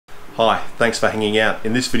Hi, thanks for hanging out.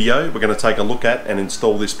 In this video, we're going to take a look at and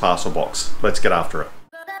install this parcel box. Let's get after it.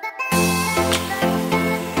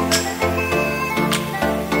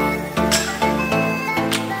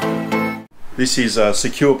 This is a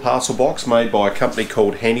secure parcel box made by a company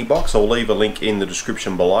called HandyBox. I'll leave a link in the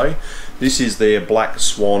description below. This is their Black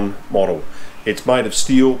Swan model. It's made of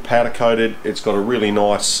steel, powder coated. It's got a really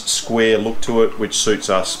nice square look to it, which suits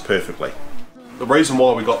us perfectly. The reason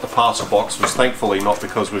why we got the parcel box was thankfully not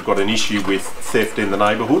because we've got an issue with theft in the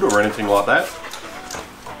neighbourhood or anything like that,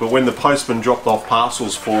 but when the postman dropped off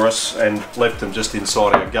parcels for us and left them just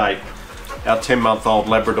inside our gate, our 10-month-old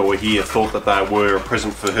Labrador here thought that they were a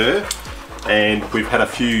present for her, and we've had a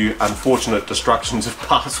few unfortunate destructions of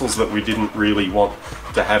parcels that we didn't really want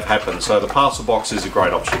to have happen. So the parcel box is a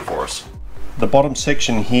great option for us. The bottom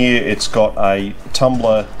section here, it's got a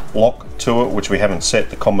tumbler lock to it, which we haven't set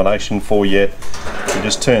the combination for yet. You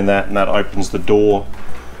just turn that and that opens the door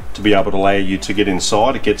to be able to allow you to get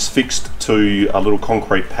inside. It gets fixed to a little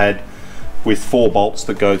concrete pad with 4 bolts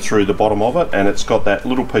that go through the bottom of it, and it's got that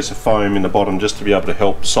little piece of foam in the bottom just to be able to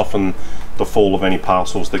help soften the fall of any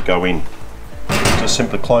parcels that go in. Just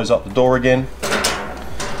simply close up the door again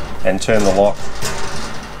and turn the lock,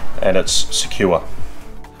 and it's secure.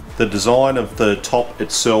 The design of the top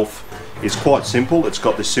itself is quite simple. It's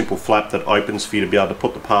got this simple flap that opens for you to be able to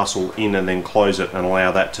put the parcel in and then close it and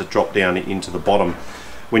allow that to drop down into the bottom.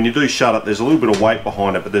 When you do shut it, there's a little bit of weight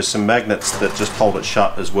behind it, but there's some magnets that just hold it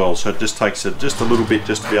shut as well. So it just takes it just a little bit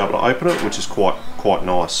just to be able to open it, which is quite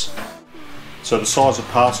nice. So the size of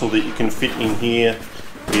parcel that you can fit in here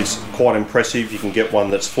is quite impressive. You can get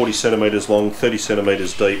one that's 40 centimeters long, 30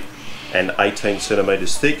 centimeters deep, and 18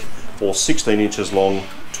 centimeters thick, or 16 inches long,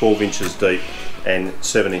 12 inches deep, and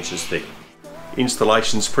 7 inches thick.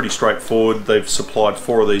 Installation's pretty straightforward. They've supplied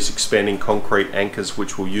 4 of these expanding concrete anchors,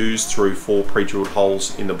 which we'll use through 4 pre-drilled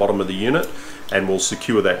holes in the bottom of the unit, and we'll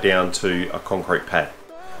secure that down to a concrete pad.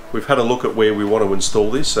 We've had a look at where we want to install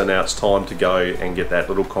this, so now it's time to go and get that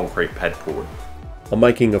little concrete pad poured. I'm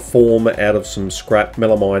making a form out of some scrap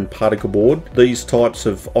melamine particle board. These types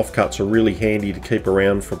of offcuts are really handy to keep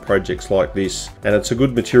around for projects like this, and it's a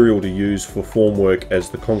good material to use for formwork as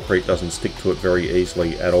the concrete doesn't stick to it very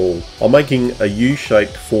easily at all. I'm making a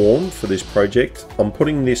U-shaped form for this project. I'm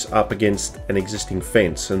putting this up against an existing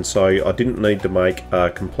fence, and so I didn't need to make a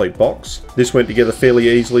complete box. This went together fairly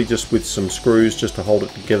easily just with some screws just to hold it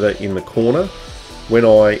together in the corner. When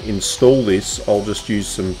I install this, I'll just use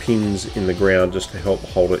some pins in the ground just to help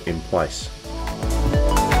hold it in place.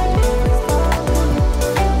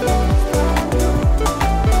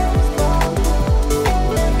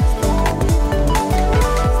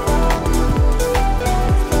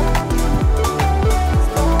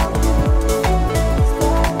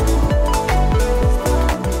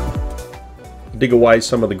 Dig away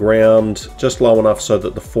some of the ground just low enough so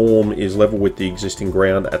that the form is level with the existing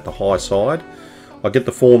ground at the high side. I get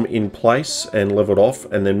the form in place and level it off,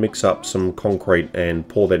 and then mix up some concrete and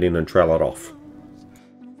pour that in and trowel it off.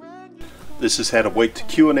 This has had a week to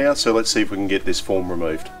cure now, so let's see if we can get this form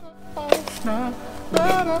removed.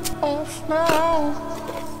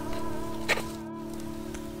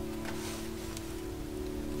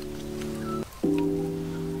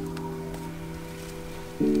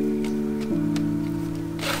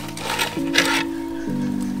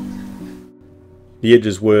 The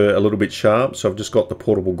edges were a little bit sharp, so I've just got the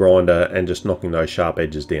portable grinder and just knocking those sharp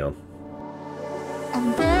edges down.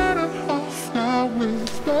 I'm better off now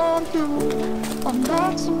without you. I'm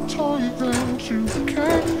not some toy that you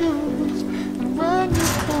can use, and when you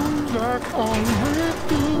come back I'll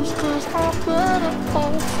refuse, 'cause I'm better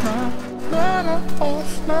off now, better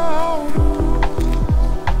off now.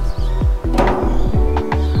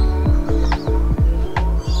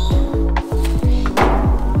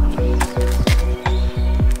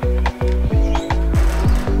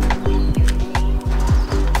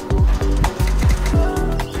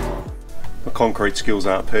 Concrete skills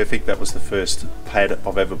aren't perfect. That was the first pad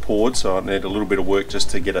I've ever poured, so I need a little bit of work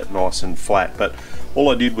just to get it nice and flat. But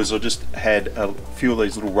all I did was I just had a few of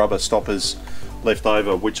these little rubber stoppers left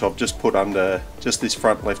over, which I've just put under just this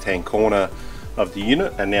front left hand corner of the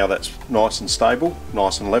unit, and now that's nice and stable,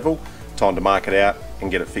 nice and level. Time to mark it out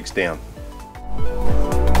and get it fixed down.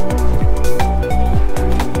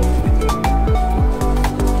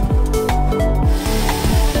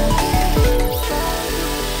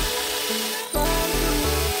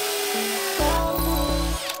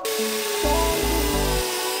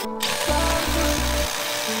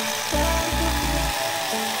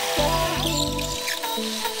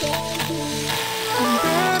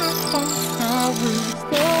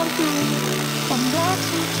 I'm not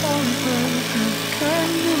so toy that you can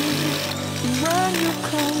use. you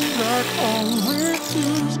come back, I'll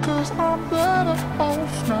refuse, 'cause I'm better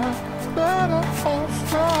off now, better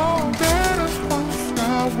off now, better off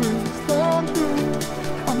now without you.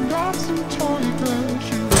 I'm not some toy that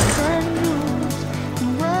you can use.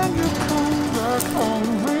 And when you come back, I'll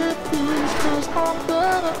refuse, 'cause I'm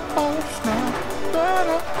better off now,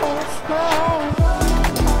 better off now.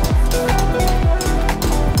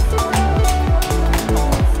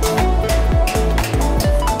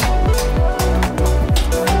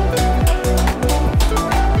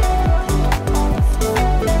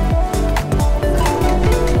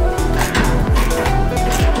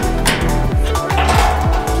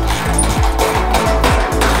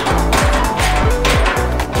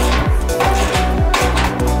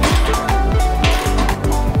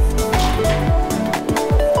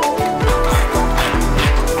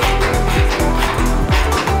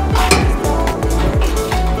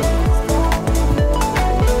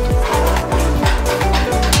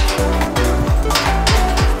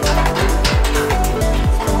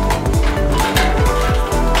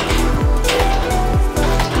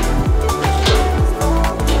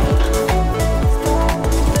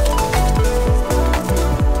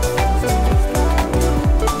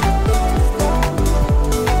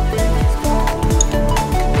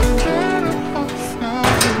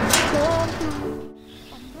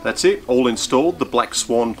 That's it, all installed, the Black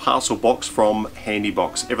Swan parcel box from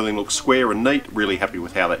HandyBox. Everything looks square and neat, really happy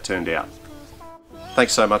with how that turned out.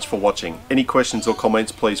 Thanks so much for watching. Any questions or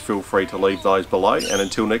comments, please feel free to leave those below, and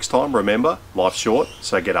until next time, remember, life's short,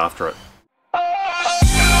 so get after it.